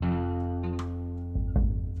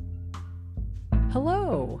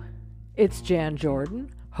Hello, it's Jordynn,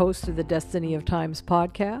 host of the Destiny of Times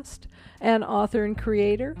podcast and author and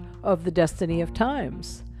creator of The Destiny of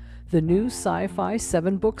Times, the new sci-fi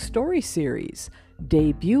 7-book story series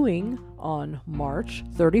debuting on March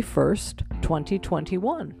 31st,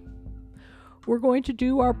 2021. We're going to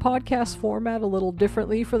do our podcast format a little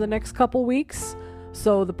differently for the next couple weeks.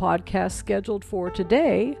 So the podcast scheduled for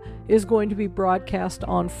today is going to be broadcast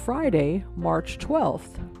on Friday, March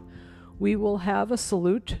 12th. We will have a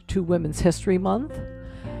salute to Women's History Month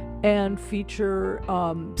and feature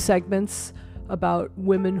segments about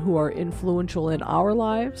women who are influential in our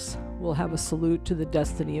lives. We'll have a salute to the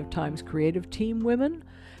Destiny of Times creative team women,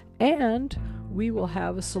 and we will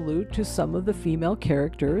have a salute to some of the female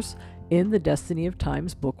characters in the Destiny of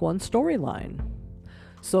Times Book 1 storyline.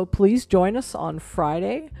 So please join us on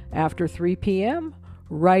Friday after 3 p.m.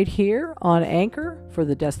 right here on Anchor for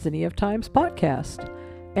the Destiny of Times podcast.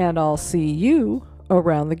 And I'll see you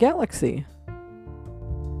around the galaxy.